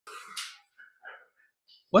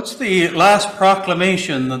What's the last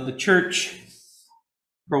proclamation that the church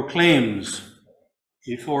proclaims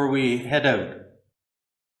before we head out?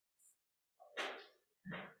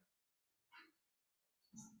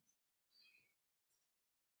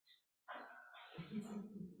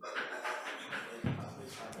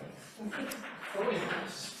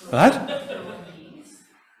 What?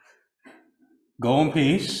 Go in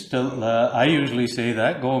peace. I usually say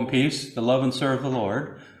that. Go in peace to love and serve the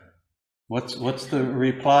Lord. What's the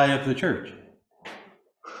reply of the church?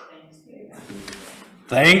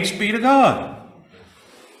 Thanks be to God.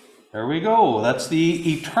 There we go. That's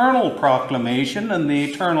the eternal proclamation and the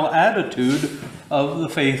eternal attitude of the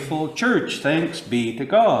faithful church. Thanks be to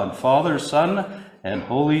God, Father, Son, and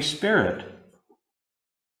Holy Spirit.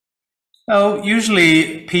 Now,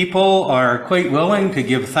 usually people are quite willing to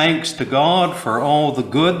give thanks to God for all the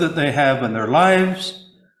good that they have in their lives.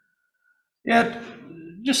 Yet,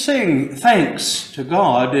 just saying thanks to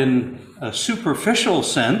God in a superficial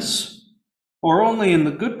sense, or only in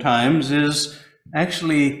the good times, is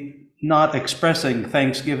actually not expressing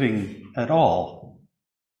thanksgiving at all.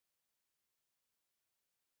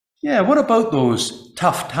 Yeah, what about those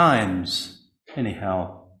tough times,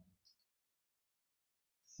 anyhow?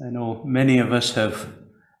 I know many of us have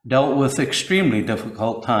dealt with extremely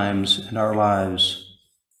difficult times in our lives.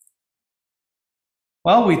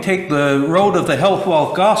 Well, we take the road of the health,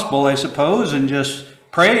 wealth gospel, I suppose, and just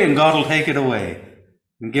pray and God will take it away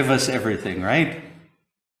and give us everything, right?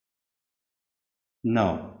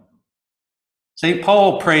 No. St.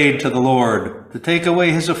 Paul prayed to the Lord to take away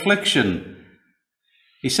his affliction.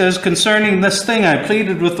 He says, concerning this thing, I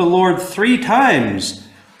pleaded with the Lord 3 times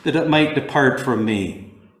that it might depart from me.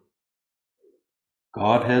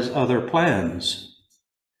 God has other plans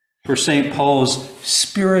for St. Paul's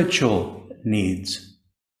spiritual needs.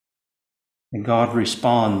 And God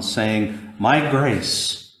responds saying, my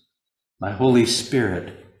grace, my Holy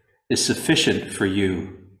Spirit, is sufficient for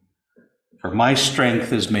you, for my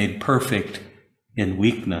strength is made perfect in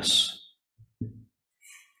weakness.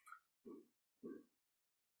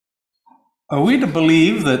 Are we to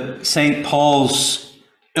believe that St. Paul's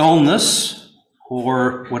illness,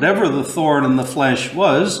 or whatever the thorn in the flesh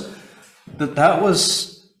was, that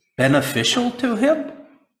was beneficial to him?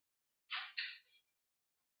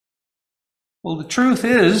 Well, the truth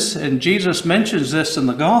is, and Jesus mentions this in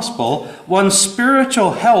the gospel, one's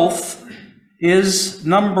spiritual health is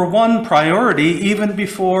number 1 priority even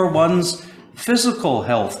before one's physical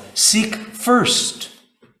health. Seek first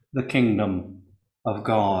the kingdom of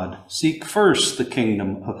God. Seek first the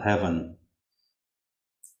kingdom of heaven.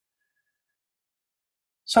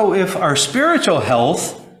 So if our spiritual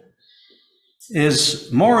health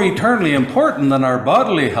is more eternally important than our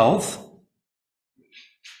bodily health,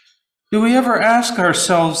 do we ever ask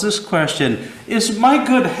ourselves this question, is my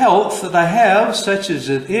good health that I have, such as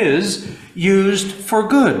it is, used for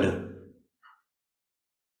good?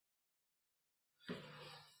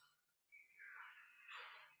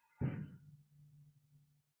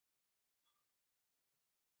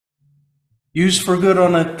 Used for good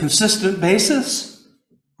on a consistent basis?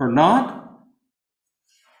 Or not?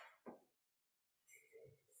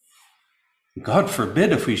 God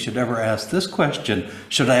forbid if we should ever ask this question,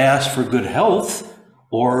 should I ask for good health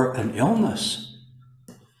or an illness?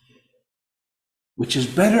 Which is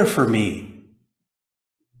better for me?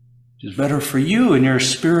 Which is better for you in your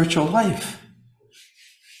spiritual life?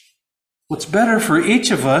 What's better for each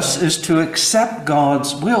of us is to accept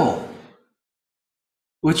God's will,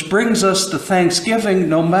 which brings us to thanksgiving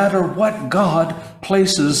no matter what God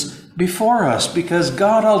places before us, because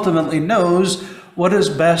God ultimately knows what is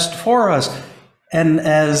best for us. And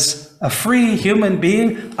as a free human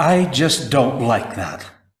being, I just don't like that.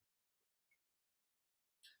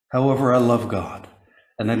 However, I love God,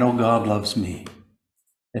 and I know God loves me.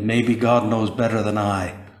 And maybe God knows better than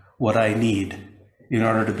I what I need in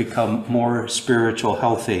order to become more spiritual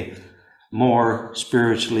healthy, more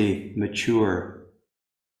spiritually mature.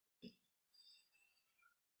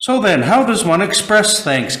 So then, how does one express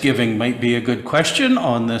thanksgiving? Might be a good question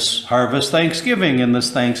on this Harvest Thanksgiving and this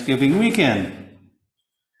Thanksgiving weekend.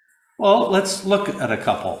 Well, let's look at a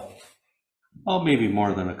couple. Well, maybe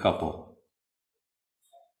more than a couple.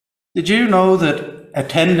 Did you know that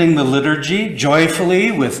attending the liturgy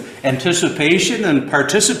joyfully with anticipation and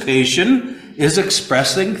participation is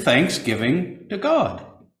expressing thanksgiving to God?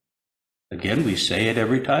 Again, we say it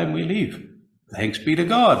every time we leave. Thanks be to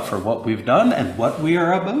God for what we've done and what we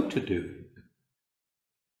are about to do.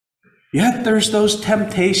 Yet there's those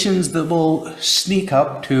temptations that will sneak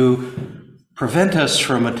up to prevent us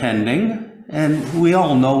from attending, and we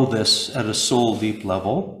all know this at a soul deep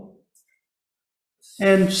level.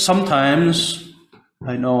 And sometimes,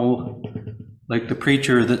 I know, like the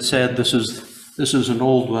preacher that said, this is an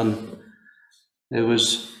old one. It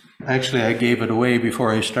was, actually I gave it away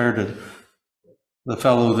before I started. The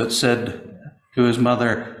fellow that said to his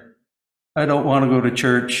mother, I don't want to go to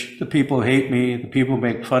church. The people hate me. The people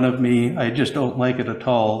make fun of me. I just don't like it at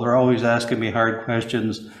all. They're always asking me hard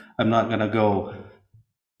questions. I'm not going to go.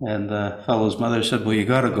 And the fellow's mother said, well, you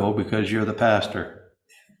got to go because you're the pastor.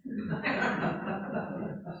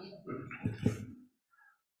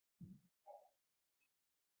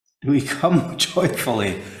 Do we come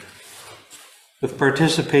joyfully with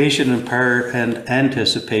participation and prayer and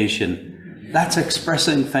anticipation? That's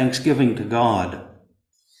expressing thanksgiving to God.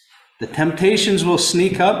 The temptations will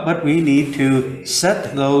sneak up, but we need to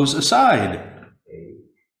set those aside.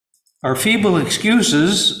 Our feeble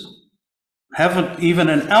excuses haven't even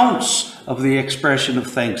an ounce of the expression of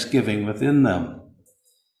thanksgiving within them.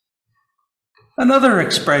 Another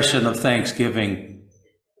expression of thanksgiving.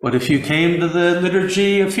 What if you came to the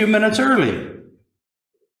liturgy a few minutes early?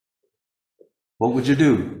 What would you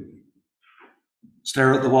do?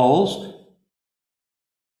 Stare at the walls?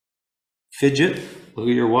 Fidget? Look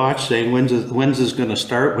at your watch saying, when's this going to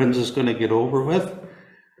start? When's this going to get over with?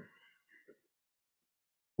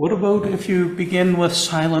 What about if you begin with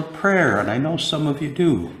silent prayer? And I know some of you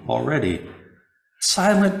do already.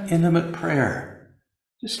 Silent, intimate prayer.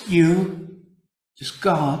 Just you, just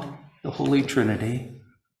God, the Holy Trinity.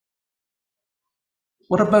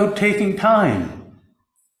 What about taking time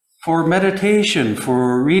for meditation,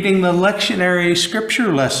 for reading the lectionary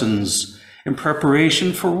scripture lessons in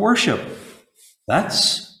preparation for worship?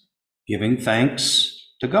 That's giving thanks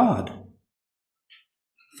to God.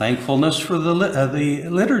 Thankfulness for the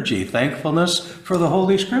liturgy, thankfulness for the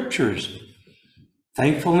Holy Scriptures,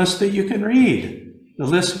 thankfulness that you can read. The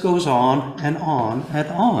list goes on and on and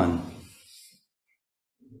on.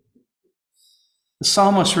 The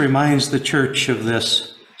psalmist reminds the church of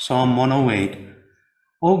this, Psalm 108.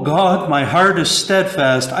 O God, my heart is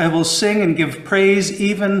steadfast. I will sing and give praise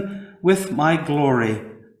even with my glory.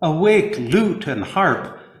 Awake, lute and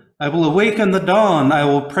harp. I will awaken the dawn. I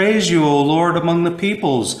will praise you, O Lord, among the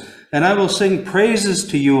peoples, and I will sing praises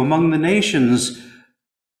to you among the nations.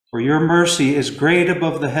 For your mercy is great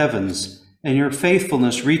above the heavens, and your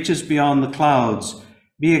faithfulness reaches beyond the clouds.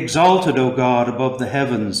 Be exalted, O God, above the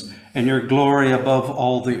heavens, and your glory above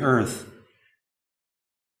all the earth.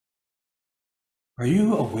 Are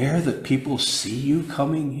you aware that people see you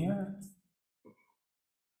coming here?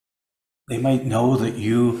 They might know that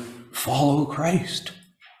you follow Christ.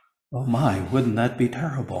 Oh my, wouldn't that be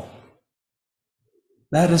terrible?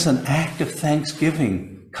 That is an act of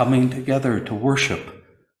thanksgiving, coming together to worship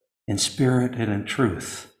in spirit and in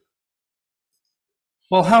truth.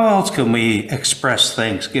 Well, how else can we express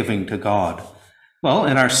thanksgiving to God? Well,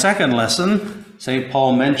 in our second lesson, St.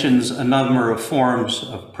 Paul mentions a number of forms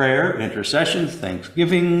of prayer, intercessions,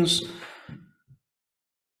 thanksgivings.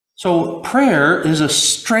 So prayer is a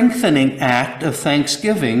strengthening act of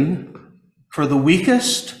thanksgiving for the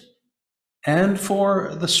weakest and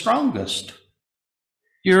for the strongest.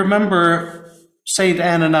 You remember St.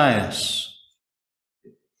 Ananias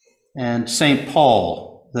and St.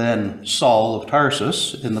 Paul, then Saul of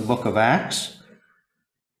Tarsus, in the book of Acts.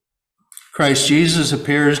 Christ Jesus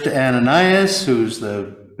appears to Ananias, who's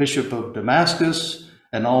the bishop of Damascus,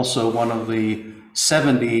 and also one of the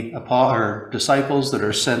 70 disciples that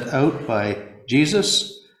are sent out by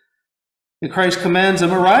Jesus. And Christ commands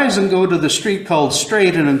them, arise and go to the street called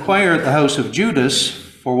Straight and inquire at the house of Judas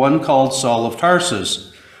for one called Saul of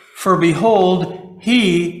Tarsus. For behold,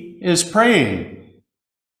 he is praying.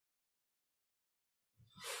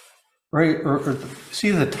 Right? Or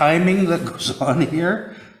see the timing that goes on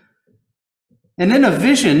here? And in a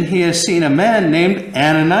vision, he has seen a man named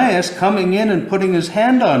Ananias coming in and putting his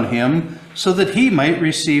hand on him so that he might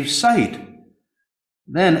receive sight.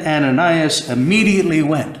 Then Ananias immediately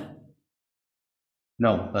went.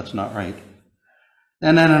 No, that's not right.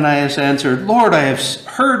 Then Ananias answered, Lord, I have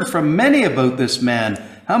heard from many about this man,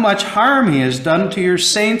 how much harm he has done to your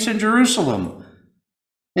saints in Jerusalem.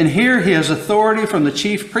 And here he has authority from the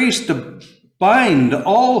chief priest to bind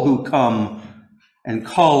all who come and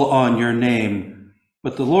call on your name.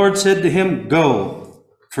 But the Lord said to him, go,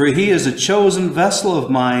 for he is a chosen vessel of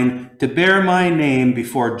mine to bear my name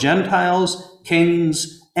before Gentiles,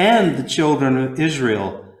 kings, and the children of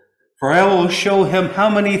Israel. For I will show him how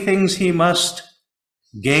many things he must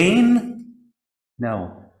gain?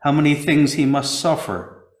 No, how many things he must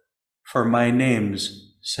suffer for my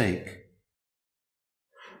name's sake.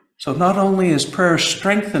 So not only is prayer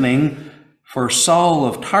strengthening for Saul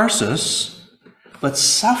of Tarsus, but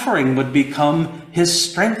suffering would become his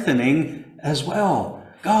strengthening as well.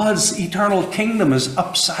 God's eternal kingdom is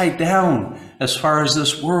upside down as far as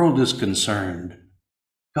this world is concerned.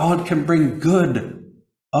 God can bring good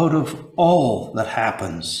out of all that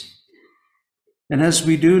happens. And as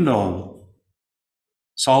we do know,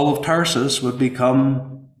 Saul of Tarsus would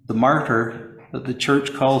become the martyr that the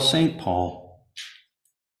church calls St. Paul.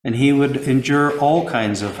 And he would endure all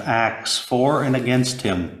kinds of acts for and against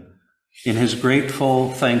him in his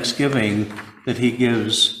grateful thanksgiving that he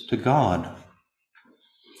gives to God.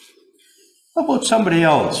 How about somebody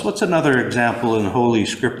else? What's another example in Holy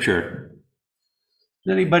Scripture?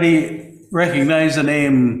 Does anybody recognize the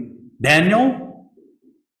name Daniel?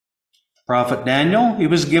 Prophet Daniel. He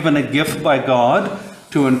was given a gift by God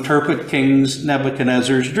to interpret King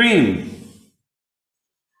Nebuchadnezzar's dream.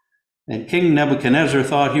 And King Nebuchadnezzar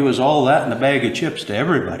thought he was all that in a bag of chips to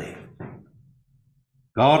everybody.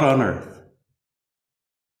 God on earth.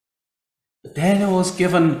 But Daniel was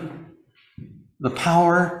given the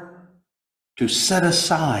power to set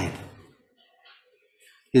aside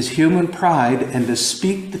his human pride and to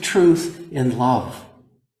speak the truth in love.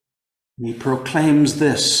 And he proclaims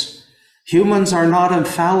this: humans are not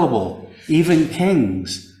infallible, even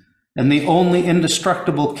kings, and the only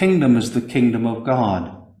indestructible kingdom is the kingdom of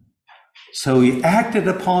God. So he acted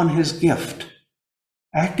upon his gift.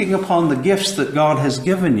 Acting upon the gifts that God has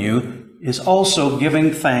given you is also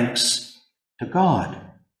giving thanks to God.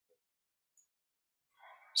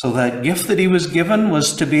 So that gift that he was given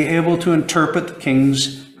was to be able to interpret the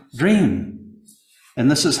king's dream. And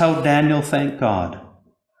this is how Daniel thanked God.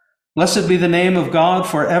 Blessed be the name of God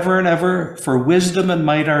forever and ever, for wisdom and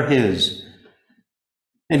might are his.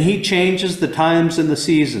 And he changes the times and the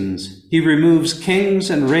seasons. He removes kings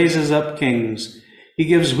and raises up kings. He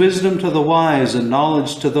gives wisdom to the wise and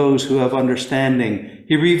knowledge to those who have understanding.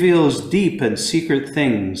 He reveals deep and secret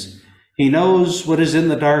things. He knows what is in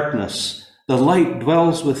the darkness. The light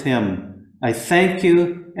dwells with him. I thank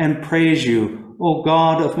you and praise you, O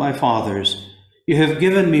God of my fathers. You have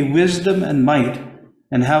given me wisdom and might,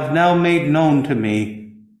 and have now made known to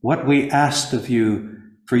me what we asked of you,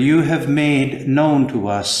 for you have made known to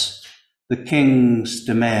us the king's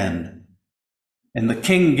demand. And the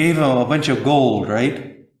king gave him a bunch of gold,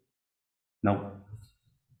 right? No.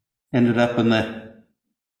 Ended up in the,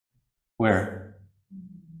 where?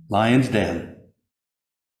 Lion's den.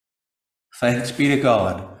 Thanks be to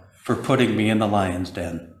God for putting me in the lion's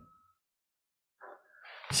den.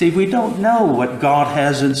 See, we don't know what God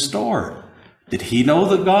has in store. Did he know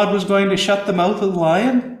that God was going to shut the mouth of the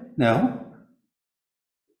lion? No.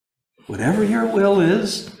 Whatever your will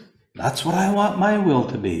is, that's what I want my will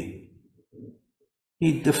to be.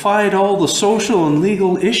 He defied all the social and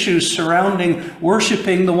legal issues surrounding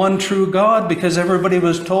worshiping the one true God, because everybody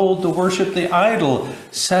was told to worship the idol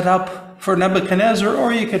set up for Nebuchadnezzar,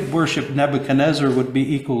 or you could worship Nebuchadnezzar would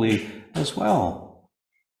be equally as well.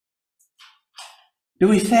 Do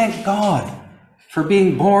we thank God for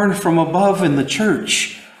being born from above in the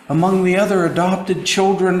church among the other adopted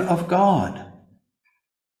children of God?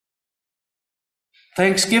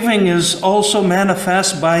 Thanksgiving is also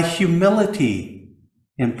manifest by humility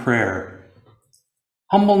in prayer.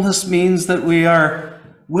 Humbleness means that we are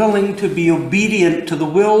willing to be obedient to the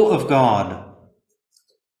will of God.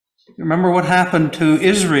 Remember what happened to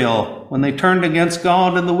Israel when they turned against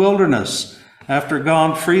God in the wilderness after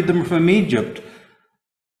God freed them from Egypt.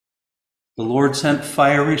 The Lord sent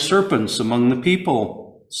fiery serpents among the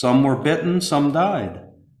people. Some were bitten, some died.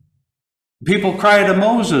 The people cried to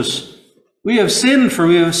Moses, "We have sinned, for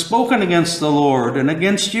we have spoken against the Lord and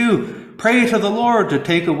against you. Pray to the Lord to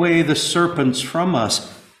take away the serpents from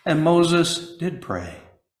us." And Moses did pray.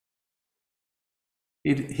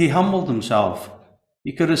 He humbled himself.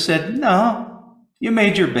 He could have said, "No, you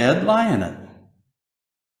made your bed, lie in it."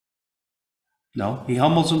 No, he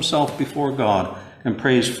humbles himself before God and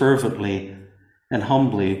prays fervently and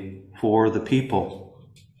humbly for the people.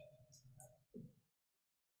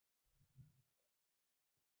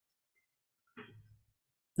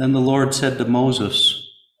 Then the Lord said to Moses,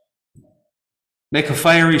 "Make a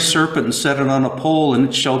fiery serpent and set it on a pole, and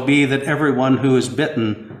it shall be that everyone who is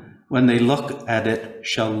bitten, when they look at it,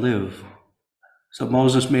 shall live." So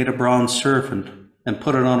Moses made a bronze serpent and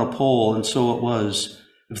put it on a pole, and so it was.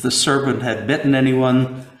 If the serpent had bitten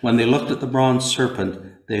anyone, when they looked at the bronze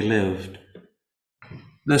serpent, they lived.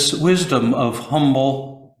 This wisdom of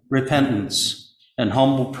humble repentance and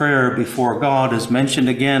humble prayer before God is mentioned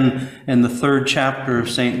again in the 3rd chapter of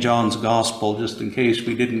St. John's Gospel, just in case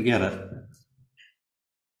we didn't get it.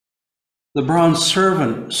 The bronze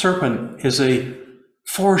serpent is a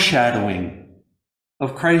foreshadowing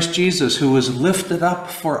of Christ Jesus, who was lifted up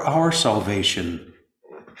for our salvation.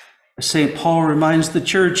 St. Paul reminds the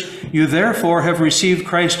church, you therefore have received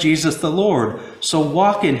Christ Jesus the Lord, so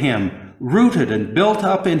walk in him, rooted and built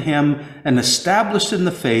up in him, and established in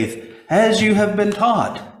the faith, as you have been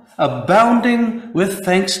taught, abounding with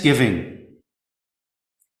thanksgiving.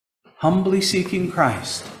 Humbly seeking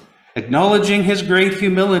Christ, acknowledging his great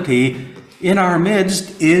humility in our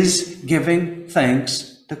midst, is giving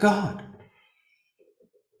thanks to God.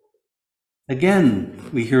 Again,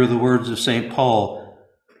 we hear the words of St. Paul,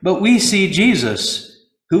 but we see Jesus,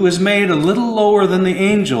 who was made a little lower than the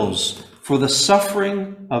angels for the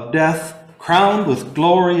suffering of death, crowned with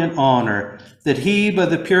glory and honor, that he, by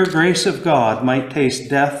the pure grace of God, might taste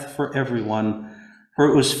death for everyone. For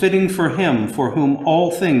it was fitting for him, for whom all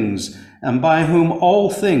things, and by whom all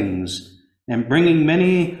things, and bringing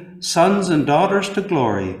many sons and daughters to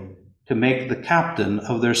glory, to make the captain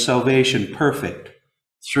of their salvation perfect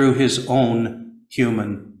through his own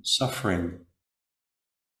human suffering.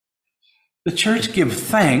 The church gives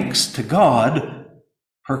thanks to God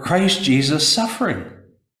for Christ Jesus' suffering.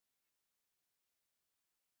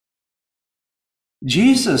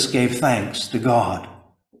 Jesus gave thanks to God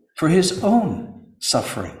for his own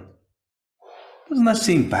suffering. Doesn't that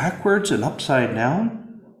seem backwards and upside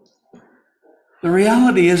down? The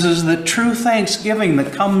reality is that true thanksgiving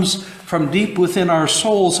that comes from deep within our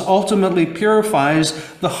souls ultimately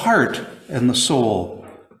purifies the heart and the soul.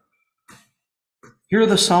 Hear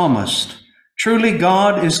the psalmist, truly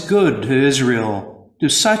God is good to Israel, to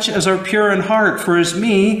such as are pure in heart. For as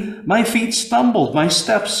me, my feet stumbled, my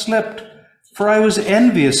steps slipped. For I was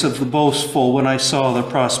envious of the boastful when I saw the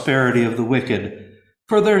prosperity of the wicked.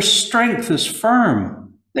 For their strength is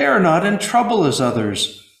firm. They are not in trouble as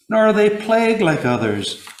others, nor are they plagued like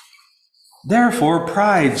others. Therefore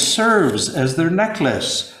pride serves as their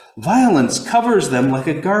necklace. Violence covers them like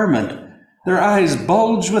a garment. Their eyes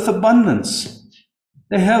bulge with abundance.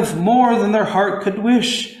 They have more than their heart could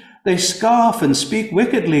wish. They scoff and speak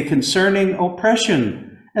wickedly concerning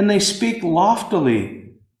oppression, and they speak loftily.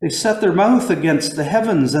 They set their mouth against the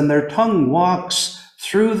heavens, and their tongue walks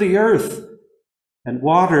through the earth. And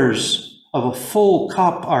waters of a full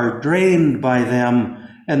cup are drained by them,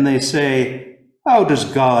 and they say, how does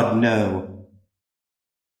God know?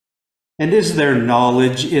 And is there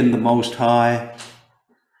knowledge in the Most High?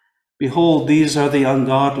 Behold, these are the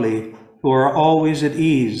ungodly, who are always at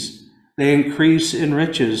ease. They increase in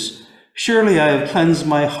riches. Surely I have cleansed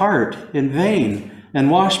my heart in vain, and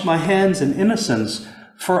washed my hands in innocence.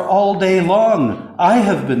 For all day long I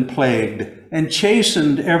have been plagued and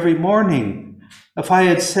chastened every morning. If I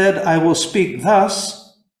had said, I will speak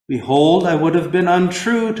thus, behold, I would have been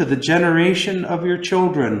untrue to the generation of your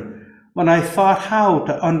children. When I thought how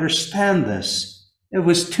to understand this, it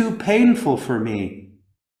was too painful for me,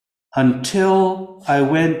 until I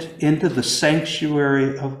went into the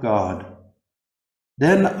sanctuary of God.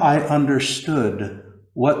 Then I understood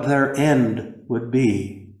what their end would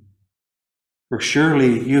be. For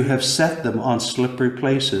surely you have set them on slippery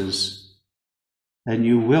places, and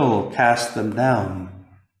you will cast them down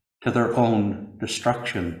to their own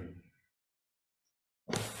destruction.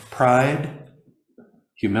 Pride,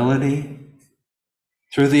 humility,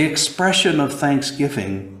 through the expression of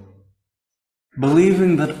thanksgiving,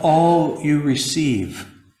 believing that all you receive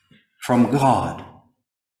from God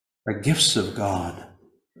are gifts of God,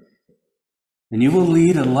 and you will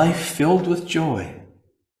lead a life filled with joy.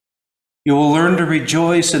 You will learn to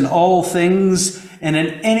rejoice in all things and in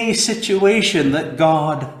any situation that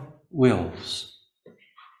God wills.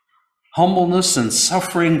 Humbleness and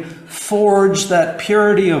suffering forge that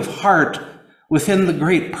purity of heart within the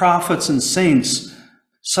great prophets and saints.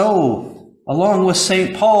 So, along with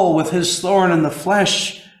St. Paul with his thorn in the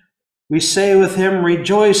flesh, we say with him,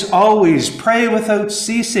 rejoice always, pray without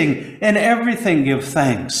ceasing, in everything give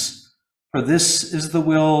thanks, for this is the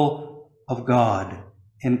will of God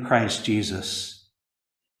in Christ Jesus.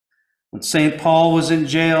 When St. Paul was in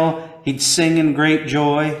jail, he'd sing in great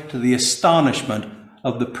joy to the astonishment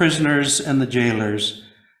of the prisoners and the jailers.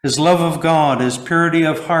 His love of God, his purity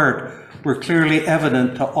of heart were clearly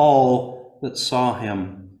evident to all that saw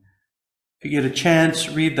him. If you get a chance,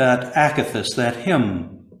 read that Akathis, that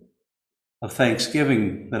hymn of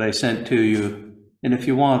thanksgiving that I sent to you. And if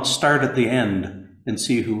you want, start at the end and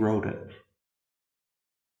see who wrote it.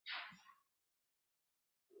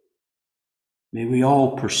 May we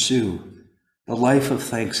all pursue the life of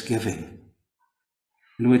thanksgiving,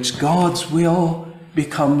 in which God's will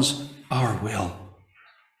becomes our will.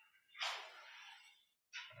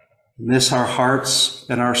 In this, our hearts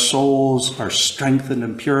and our souls are strengthened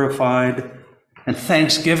and purified, and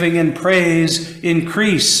thanksgiving and praise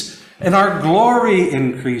increase, and our glory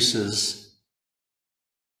increases.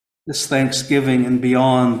 This thanksgiving and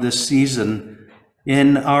beyond this season,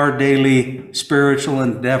 in our daily spiritual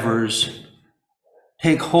endeavors,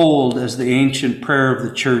 take hold as the ancient prayer of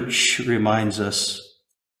the church reminds us.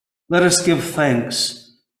 Let us give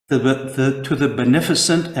thanks to the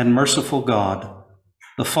beneficent and merciful God,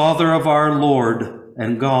 the Father of our Lord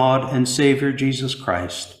and God and Savior Jesus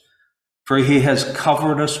Christ, for he has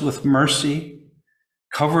covered us with mercy,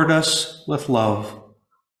 covered us with love,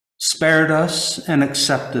 spared us and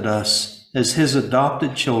accepted us as his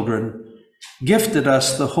adopted children, gifted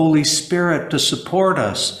us the Holy Spirit to support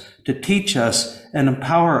us, to teach us and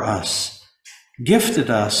empower us, gifted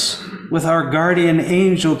us with our guardian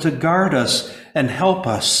angel to guard us and help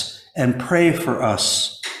us and pray for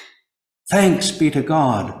us. Thanks be to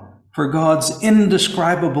God for God's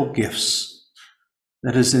indescribable gifts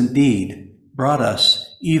that has indeed brought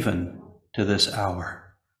us even to this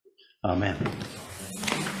hour. Amen.